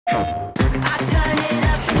I turn it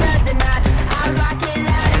up another notch. I rock it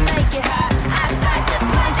loud and make it hot. I spike the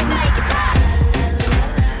punch and make it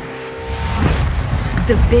pop.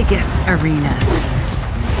 The biggest arenas.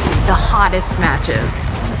 The hottest matches.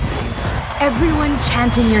 Everyone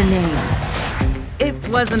chanting your name. It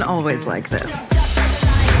wasn't always like this.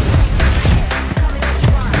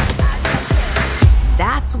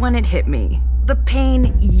 That's when it hit me. The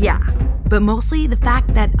pain, yeah, but mostly the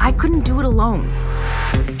fact that I couldn't do it alone.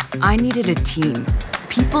 I needed a team,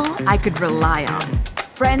 people I could rely on,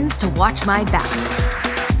 friends to watch my back.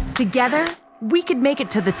 Together, we could make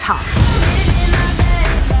it to the top.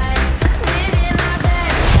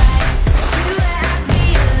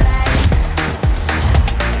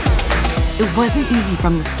 It wasn't easy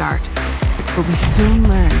from the start, but we soon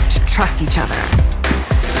learned to trust each other.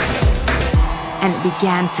 And it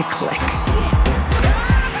began to click.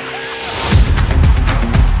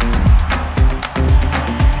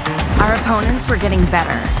 Our opponents were getting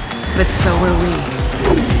better, but so were we.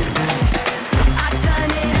 I turn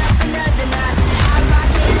it up another notch. I rock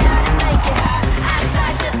it loud and make it hot. I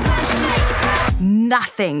spike the punch and make it pop.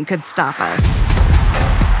 Nothing could stop us.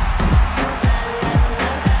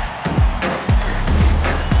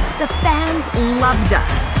 The fans loved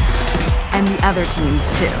us, and the other teams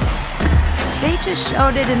too. They just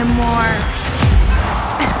showed it in a more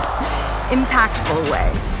impactful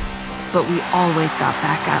way, but we always got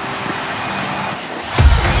back up.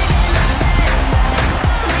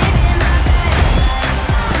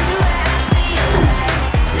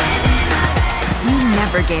 We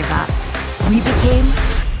never gave up. We became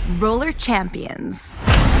roller champions.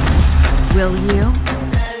 Will you?